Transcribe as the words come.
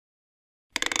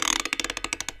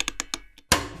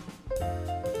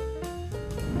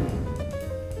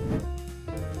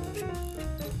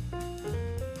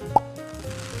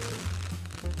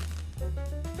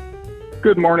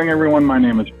Good morning, everyone. My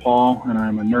name is Paul, and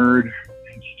I'm a nerd.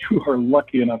 You are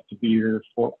lucky enough to be here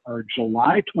for our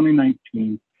July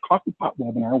 2019 Coffee Pot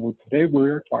webinar, where today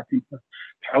we're talking to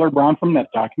Tyler Brown from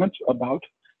NetDocuments about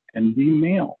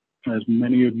NDMail. As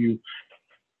many of you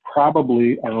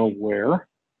probably are aware,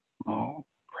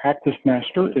 Practice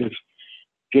Master is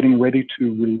getting ready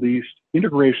to release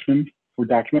integration for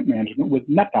document management with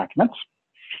NetDocuments,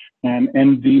 and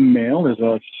NDMail is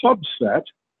a subset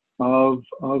of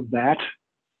that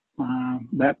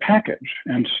package.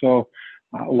 And so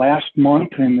last month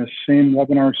in the same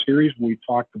webinar series, we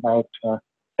talked about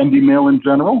NDMail in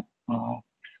general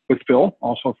with Phil,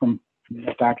 also from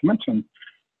NetDocuments. And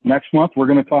next month, we're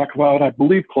going to talk about, I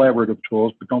believe, collaborative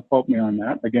tools, but don't quote me on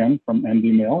that, again, from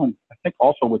NDMail, and I think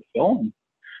also with Phil.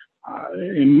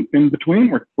 And in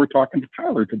between, we're talking to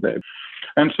Tyler today.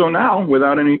 And so now,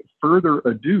 without any further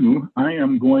ado, I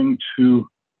am going to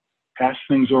pass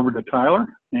things over to Tyler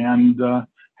and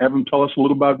have him tell us a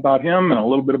little bit about him and a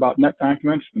little bit about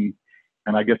NetDocuments and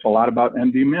I guess a lot about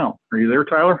NDMail. Are you there,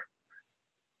 Tyler?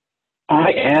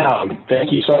 I am.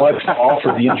 Thank you so much, Paul,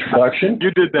 for the introduction.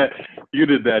 You did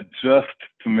that just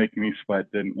to make me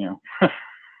sweat, didn't you?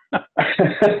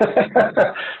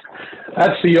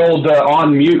 That's the old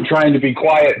on mute, trying to be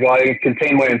quiet while I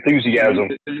contain my enthusiasm.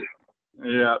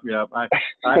 Yeah. I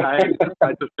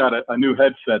just got a new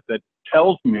headset that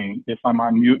tells me if I'm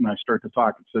on mute and I start to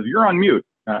talk. It says, "You're on mute."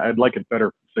 I'd like it better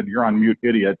if it said, "You're on mute,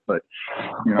 idiot," but,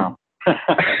 you know.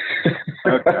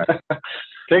 Okay.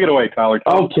 Take it away, Tyler.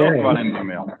 Tell us about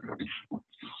NDMail.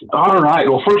 All right.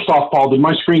 Well, first off, Paul, did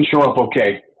my screen show up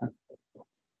okay?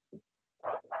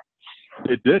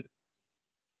 It did.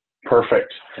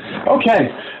 Perfect.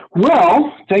 Okay.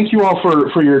 Well, thank you all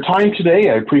for your time today.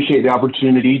 I appreciate the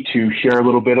opportunity to share a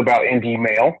little bit about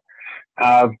NDMail.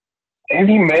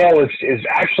 NDMail is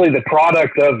actually the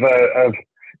product of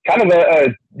kind of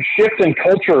a shift in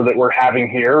culture that we're having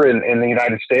here in the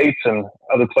United States and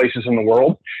other places in the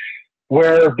world,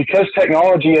 where because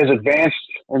technology has advanced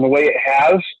in the way it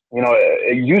has, you know,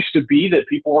 it used to be that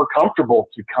people were comfortable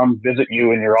to come visit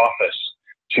you in your office,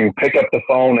 to pick up the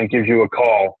phone and give you a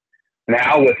call.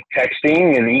 Now with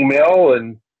texting and email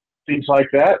and things like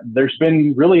that, there's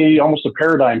been really almost a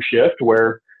paradigm shift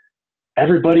where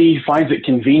everybody finds it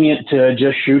convenient to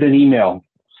just shoot an email.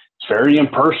 It's very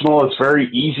impersonal, it's very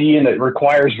easy, and it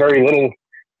requires very little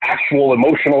actual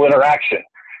emotional interaction.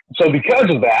 So because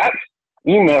of that,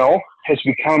 email has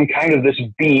become kind of this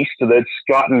beast that's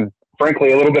gotten,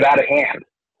 frankly, a little bit out of hand.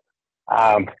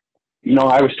 You know,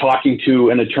 I was talking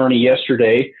to an attorney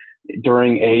yesterday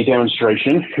during a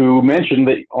demonstration who mentioned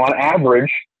that on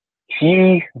average,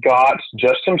 he got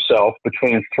just himself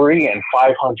between 300 and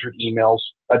 500 emails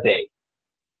a day.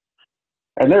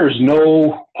 And there's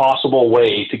no possible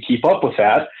way to keep up with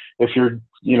that if you're,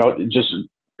 you know, just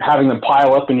having them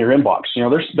pile up in your inbox. You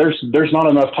know, there's not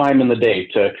enough time in the day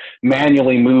to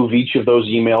manually move each of those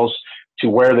emails to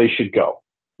where they should go.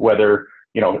 Whether,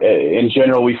 you know, in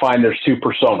general, we find there's two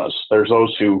personas. There's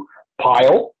those who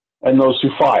pile and those who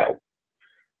file.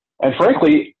 And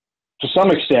frankly, to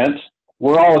some extent,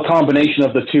 we're all a combination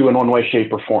of the two in one way,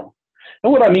 shape, or form.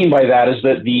 And what I mean by that is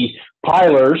that the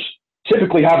pilers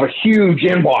typically have a huge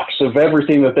inbox of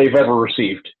everything that they've ever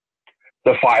received.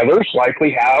 The filers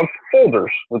likely have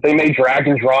folders that they may drag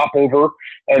and drop over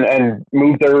and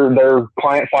move their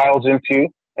client files into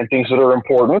and things that are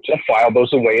important and file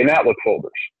those away in Outlook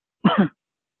folders.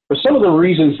 But some of the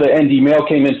reasons that NDMail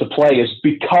came into play is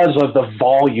because of the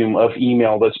volume of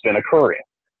email that's been occurring.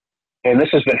 And this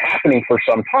has been happening for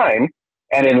some time.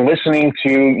 And in listening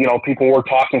to, you know, people we're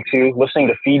talking to, listening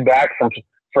to feedback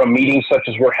from meetings such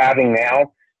as we're having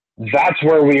now, that's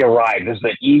where we arrived, is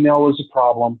that email is a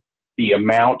problem. The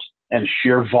amount and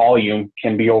sheer volume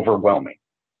can be overwhelming.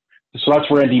 So that's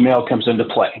where NDMail comes into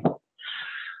play.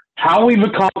 How we've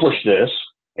accomplished this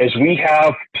is we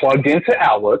have plugged into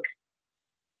Outlook,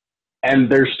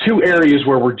 and there's two areas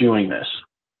where we're doing this.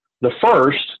 The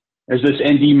first is this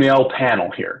NDMail panel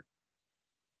here.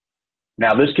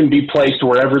 Now, this can be placed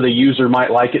wherever the user might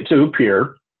like it to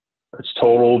appear. It's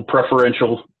total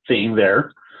preferential thing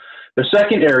there. The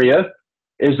second area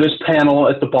is this panel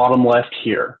at the bottom left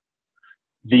here.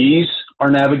 These are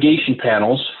navigation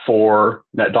panels for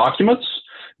NetDocuments.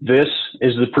 This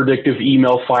is the predictive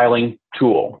email filing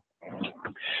tool.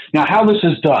 Now, how this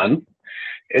is done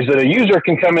is that a user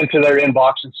can come into their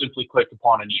inbox and simply click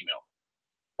upon an email.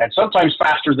 And sometimes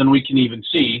faster than we can even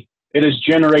see, it is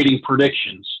generating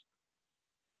predictions.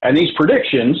 And these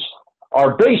predictions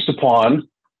are based upon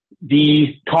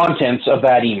the contents of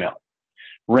that email,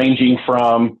 ranging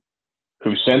from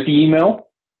who sent the email,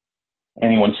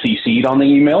 anyone CC'd on the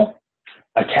email,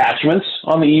 attachments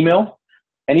on the email,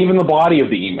 and even the body of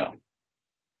the email.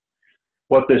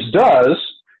 What this does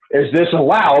is this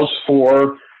allows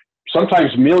for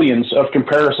sometimes millions of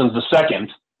comparisons a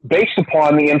second based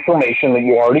upon the information that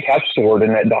you already have stored in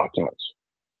NetDocuments.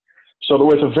 So that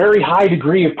with a very high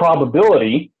degree of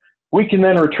probability, we can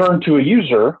then return to a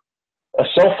user a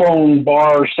cell phone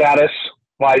bar status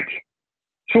like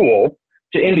tool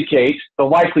to indicate the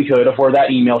likelihood of where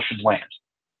that email should land.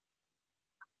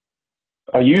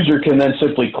 A user can then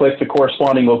simply click the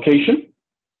corresponding location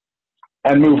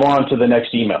and move on to the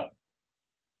next email.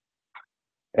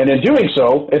 And in doing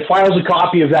so, it files a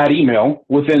copy of that email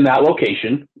within that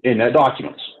location in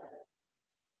NetDocuments.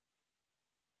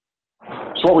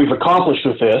 So what we've accomplished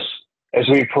with this is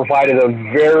we've provided a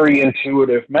very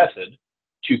intuitive method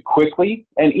to quickly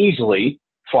and easily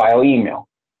file email.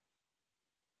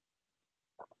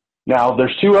 Now,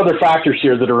 there's two other factors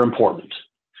here that are important.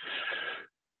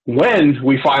 When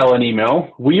we file an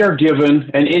email, we are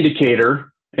given an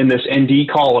indicator in this ND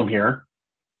column here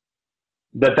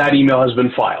that that email has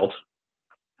been filed.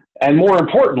 And more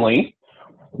importantly,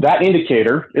 that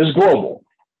indicator is global.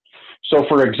 So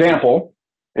for example,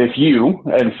 if you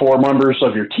and 4 members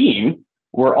of your team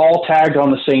were all tagged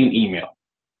on the same email,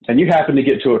 and you happen to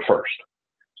get to it first,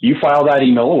 you file that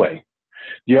email away.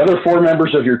 The other 4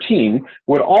 members of your team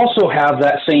would also have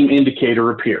that same indicator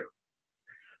appear,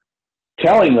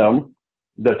 telling them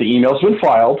that the email's been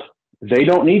filed, they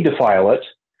don't need to file it,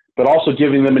 but also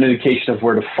giving them an indication of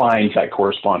where to find that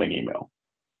corresponding email.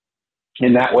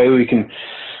 In that way, we can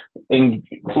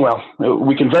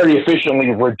very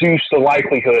efficiently reduce the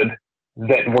likelihood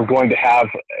that we're going to have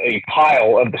a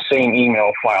pile of the same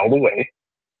email filed away.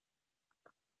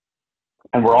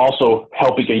 And we're also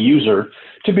helping a user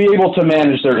to be able to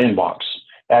manage their inbox.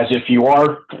 As if you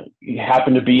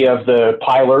happen to be of the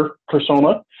piler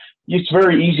persona, it's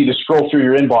very easy to scroll through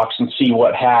your inbox and see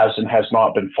what has and has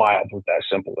not been filed with that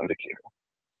simple indicator.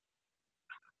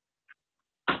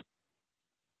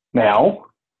 Now,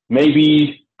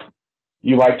 maybe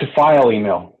you like to file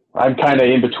email. I'm kind of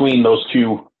in between those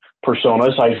two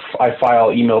personas. I file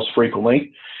emails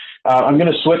frequently. I'm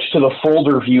going to switch to the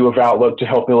folder view of Outlook to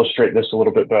help illustrate this a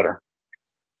little bit better.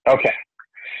 Okay.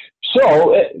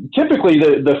 So typically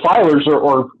the filers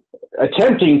are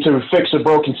attempting to fix a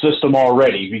broken system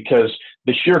already because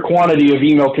the sheer quantity of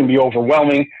email can be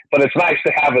overwhelming, but it's nice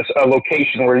to have a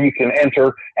location where you can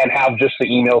enter and have just the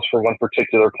emails for one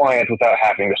particular client without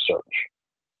having to search.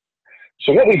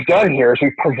 So what we've done here is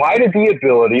we've provided the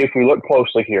ability, if we look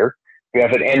closely here, we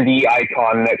have an ND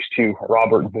icon next to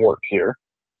Robert Bork here.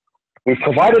 We've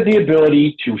provided the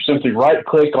ability to simply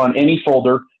right-click on any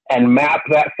folder and map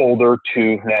that folder to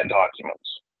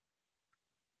NetDocuments.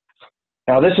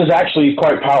 Now, this is actually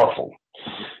quite powerful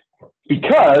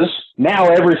because now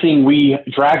everything we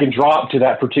drag and drop to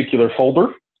that particular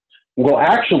folder will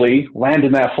actually land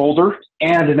in that folder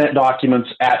and in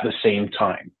NetDocuments at the same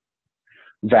time.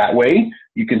 That way,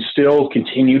 you can still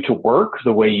continue to work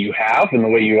the way you have and the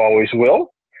way you always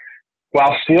will,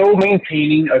 while still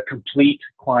maintaining a complete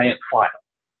client file.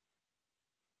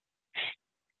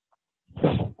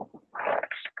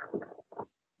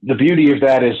 The beauty of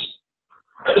that is,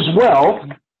 as well,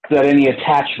 that any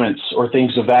attachments or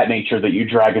things of that nature that you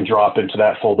drag and drop into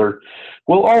that folder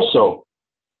will also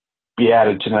be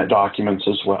added to NetDocuments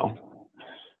as well.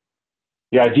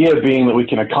 The idea being that we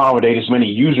can accommodate as many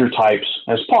user types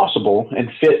as possible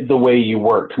and fit the way you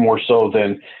work, more so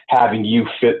than having you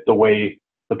fit the way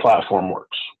the platform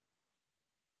works.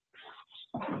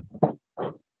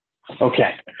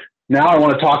 Okay, now I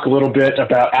want to talk a little bit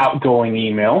about outgoing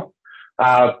email.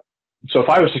 So if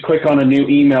I was to click on a new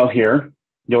email here,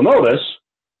 you'll notice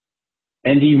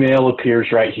NDMail appears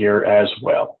right here as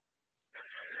well.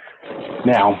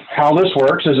 Now, how this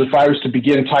works is if I was to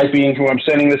begin typing who I'm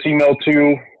sending this email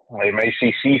to, I may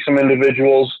CC some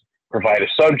individuals, provide a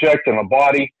subject and a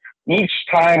body. Each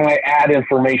time I add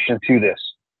information to this,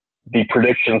 the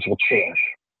predictions will change.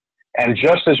 And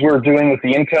just as we're doing with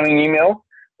the incoming email,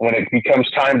 when it becomes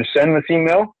time to send this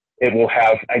email, it will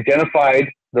have identified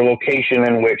the location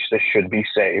in which this should be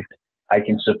saved. I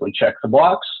can simply check the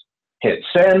box, hit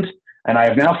send, and I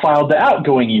have now filed the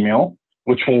outgoing email,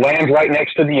 which will land right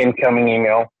next to the incoming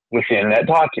email within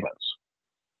NetDocuments.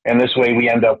 And this way we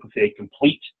end up with a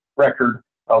complete record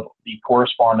of the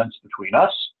correspondence between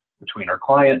us, between our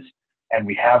clients, and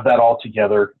we have that all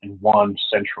together in one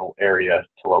central area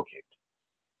to locate.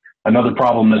 Another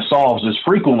problem this solves is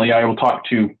frequently I will talk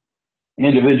to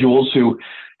individuals who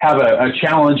have a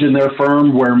challenge in their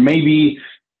firm where maybe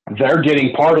they're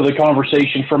getting part of the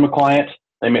conversation from a client,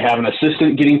 They may have an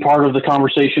assistant getting part of the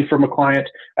conversation from a client,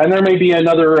 and there may be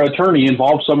another attorney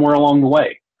involved somewhere along the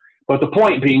way. But the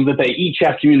point being that they each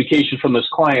have communication from this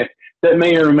client that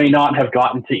may or may not have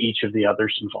gotten to each of the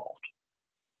others involved.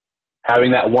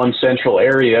 Having that one central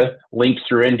area linked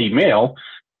through NDMail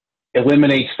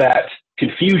eliminates that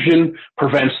confusion,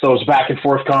 prevents those back and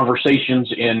forth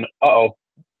conversations in, uh-oh,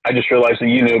 I just realized that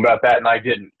you knew about that and I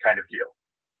didn't kind of deal.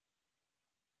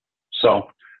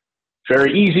 So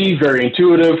very easy, very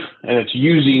intuitive, and it's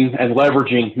using and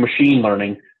leveraging machine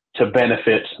learning to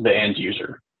benefit the end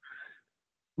user.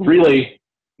 Really,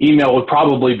 email would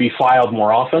probably be filed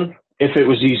more often if it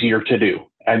was easier to do,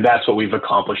 and that's what we've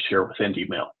accomplished here with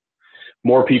NDMail.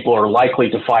 More people are likely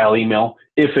to file email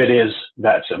if it is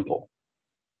that simple.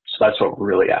 So that's what we're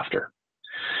really after.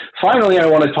 Finally, I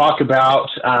want to talk about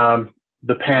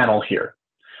the panel here.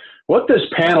 What this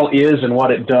panel is and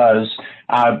what it does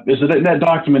is that at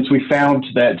NetDocuments, we found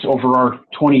that over our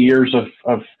 20 years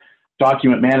of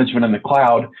document management in the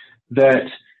cloud, that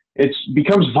it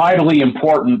becomes vitally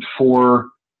important for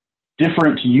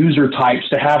different user types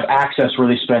to have access where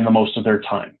they spend the most of their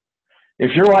time.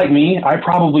 If you're like me, I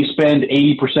probably spend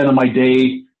 80% of my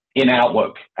day in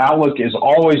Outlook. Outlook is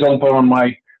always open on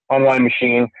my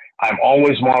machine. I'm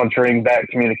always monitoring that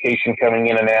communication coming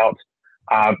in and out.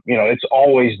 You know, it's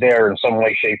always there in some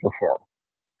way, shape, or form.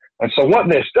 And so what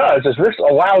this does is this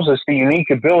allows us the unique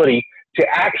ability to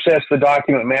access the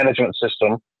document management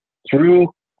system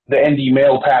through the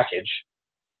NDMail package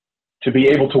to be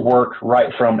able to work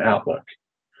right from Outlook.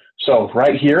 So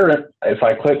right here, if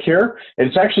I click here,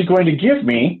 it's actually going to give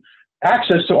me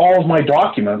access to all of my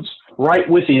documents right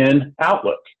within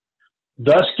Outlook,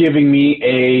 thus giving me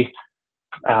a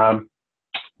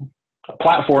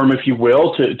platform, if you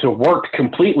will, to work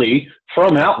completely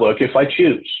from Outlook if I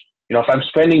choose. You know, if I'm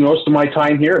spending most of my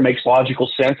time here, it makes logical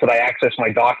sense that I access my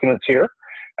documents here.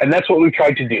 And that's what we've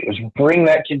tried to do, is bring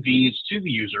that convenience to the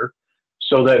user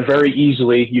so that very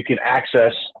easily you can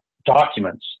access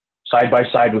documents side by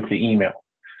side with the email.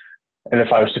 And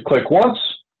if I was to click once,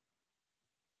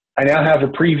 I now have a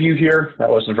preview here. That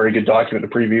wasn't a very good document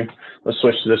to preview. Let's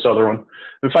switch to this other one.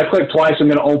 If I click twice, I'm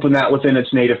going to open that within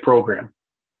its native program.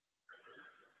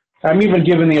 I'm even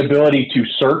given the ability to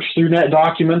search through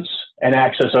NetDocuments and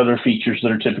access other features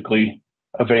that are typically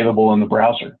available in the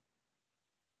browser.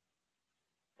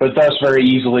 But thus, very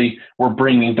easily, we're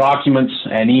bringing documents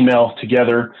and email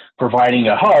together, providing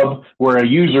a hub where a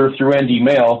user through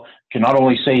NDMail can not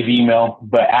only save email,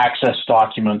 but access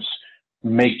documents,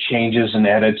 make changes and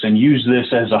edits, and use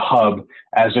this as a hub,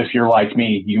 as if you're like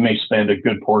me, you may spend a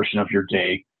good portion of your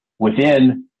day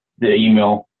within the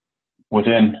email,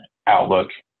 within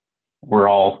Outlook. We're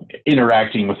all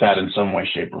interacting with that in some way,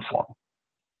 shape, or form.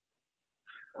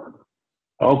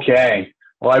 Okay.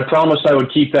 Well, I promised I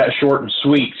would keep that short and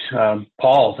sweet.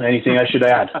 Paul, anything I should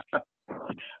add?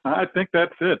 I think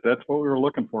that's it. That's what we were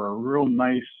looking for, a real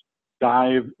nice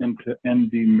dive into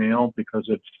NDMail because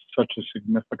it's such a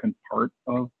significant part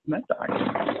of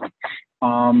NetDocuments.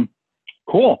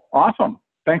 Cool. Awesome.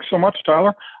 Thanks so much,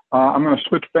 Tyler. I'm going to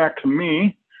switch back to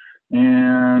me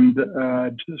and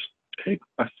just take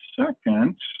a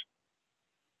second.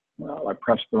 Well, I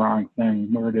pressed the wrong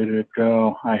thing. Where did it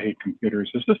go? I hate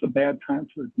computers. Is this a bad time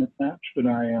to admit that? Should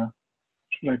I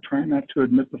try not to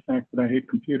admit the fact that I hate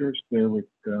computers? There we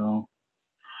go.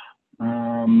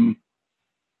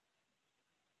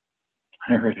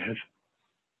 There it is.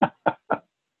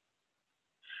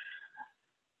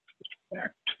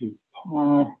 Back to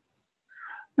Paul.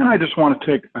 And I just want to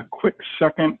take a quick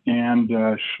second and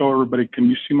show everybody. Can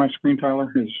you see my screen,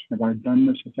 Tyler? Have I done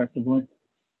this effectively?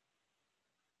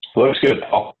 Looks good,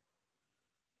 Paul.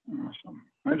 Awesome.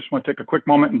 I just want to take a quick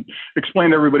moment and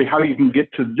explain to everybody how you can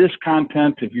get to this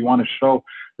content if you want to show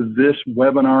this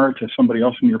webinar to somebody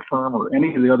else in your firm or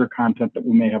any of the other content that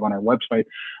we may have on our website.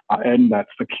 And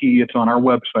that's the key. It's on our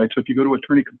website. So if you go to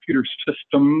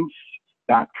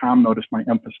attorneycomputersystems.com, notice my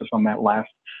emphasis on that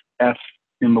last S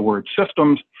in the word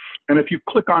systems. And if you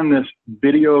click on this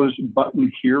videos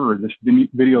button here, or this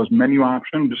videos menu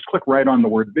option, just click right on the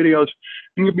word videos,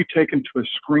 and you'll be taken to a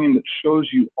screen that shows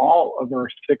you all of our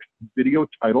 6 video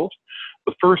titles.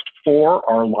 The first 4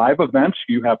 are live events.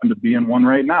 You happen to be in one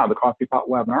right now, the Coffee Pot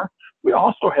webinar. We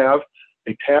also have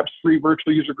a TABS 3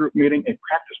 virtual user group meeting, a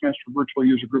Practice Master virtual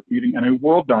user group meeting, and a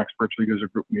World Docs virtual user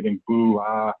group meeting. Boo.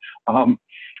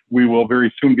 We will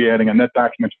very soon be adding a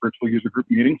NetDocuments virtual user group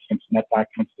meeting, since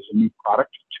NetDocuments is a new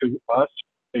product to us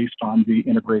based on the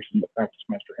integration that Practice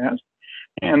Master has.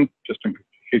 And just in case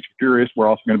you're curious, we're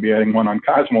also going to be adding one on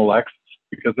CosmoLex,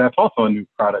 because that's also a new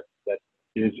product that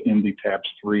is in the TABS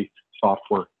 3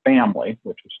 software family,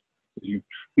 which is As you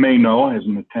may know, as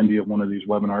an attendee of one of these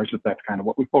webinars, that's kind of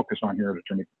what we focus on here at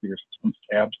Attorney Computer Systems,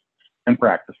 tabs and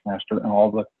Practice Master and all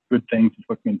the good things that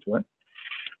hook into it.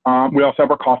 We also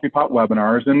have our Coffee Pot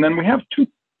webinars, and then we have two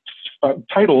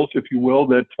titles, if you will,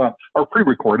 that are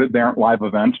pre-recorded. They aren't live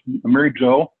events. Mary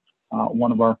Jo,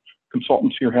 one of our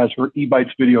consultants here, has her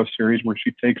eBytes video series where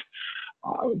she takes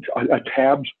a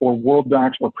tabs or World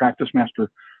Docs or Practice Master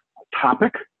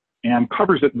topic and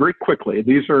covers it very quickly.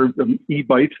 These are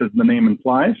eBytes, as the name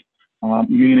implies,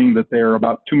 meaning that they're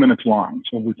about 2 minutes long.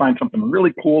 So we find something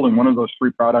really cool in one of those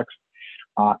three products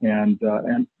and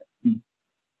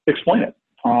explain it.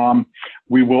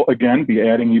 We will again be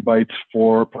adding eBytes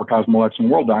for CosmoLex and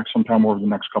World Docs sometime over the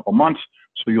next couple months,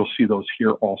 so you'll see those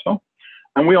here also.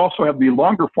 And we also have the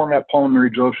longer format Paul and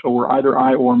Mary Jo show, where either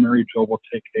I or Mary Jo will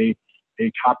take a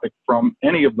topic from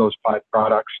any of those 5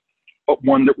 products, but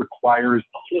one that requires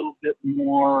a little bit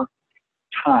more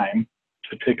time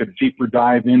to take a deeper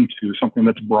dive into something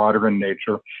that's broader in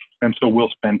nature. And so we'll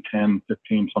spend 10,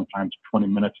 15, sometimes 20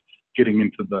 minutes getting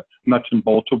into the nuts and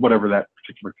bolts of whatever that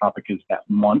particular topic is that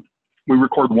month. We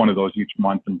record one of those each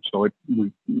month, and so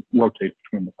we rotate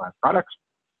between the 5 products.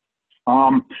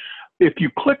 If you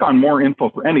click on more info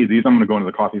for any of these, I'm going to go into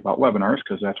the Coffee Pot webinars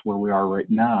because that's where we are right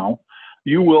now.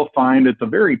 You will find at the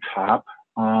very top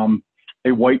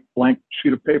a white blank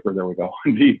sheet of paper. There we go.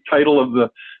 The title of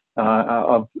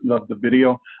the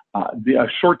video, a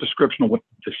short description of what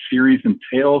the series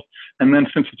entails, and then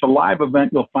since it's a live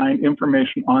event, you'll find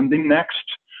information on the next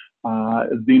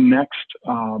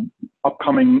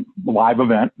upcoming live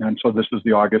event. And so this is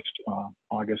the August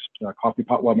Coffee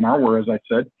Pot webinar, where, as I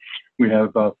said, we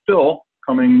have Phil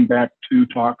coming back to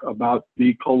talk about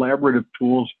the collaborative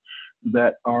tools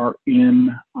that are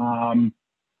in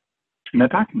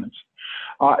NetDocuments.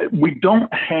 We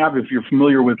don't have, if you're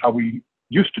familiar with how we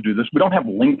used to do this, we don't have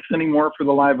links anymore for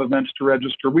the live events to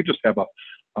register. We just have a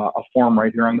form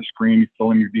right here on the screen. You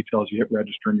fill in your details, you hit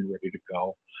register, and you're ready to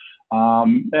go.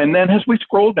 And then as we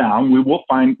scroll down, we will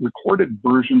find recorded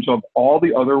versions of all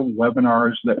the other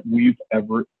webinars that we've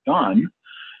ever done.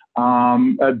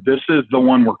 This is the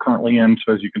one we're currently in.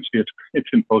 So as you can see, it's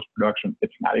in post-production.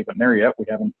 It's not even there yet. We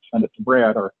haven't sent it to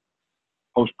Brad, our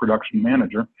post-production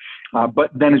manager.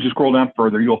 But then as you scroll down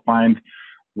further, you'll find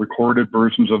recorded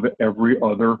versions of every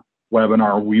other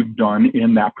webinar we've done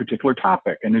in that particular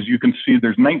topic. And as you can see,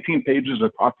 there's 19 pages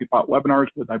of Coffee Pot webinars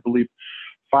with, I believe,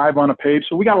 5 on a page.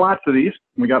 So we got lots of these.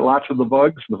 We got lots of the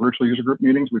VUGs, the virtual user group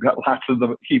meetings. We've got lots of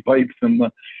the eBytes and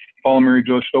the Paul and Mary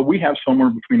Jo show. We have somewhere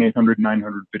between 800 and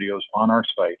 900 videos on our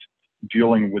site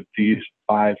dealing with these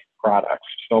 5 products.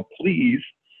 So please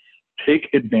take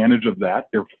advantage of that.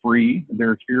 They're free.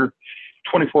 They're here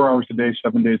 24 hours a day,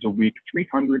 7 days a week,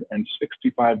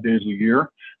 365 days a year.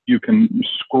 You can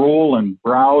scroll and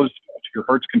browse to your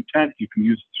heart's content. You can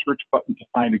use the search button to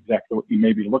find exactly what you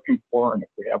may be looking for. And if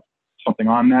we have something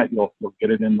on that, you'll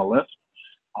get it in the list.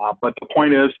 But the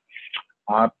point is,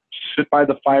 sit by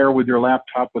the fire with your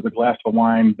laptop with a glass of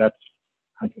wine.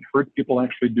 I've heard people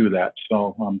actually do that.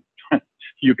 So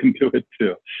you can do it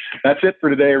too. That's it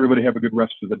for today. Everybody have a good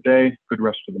rest of the day, good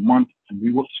rest of the month, and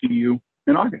we will see you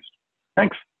in August.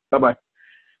 Thanks. Bye-bye.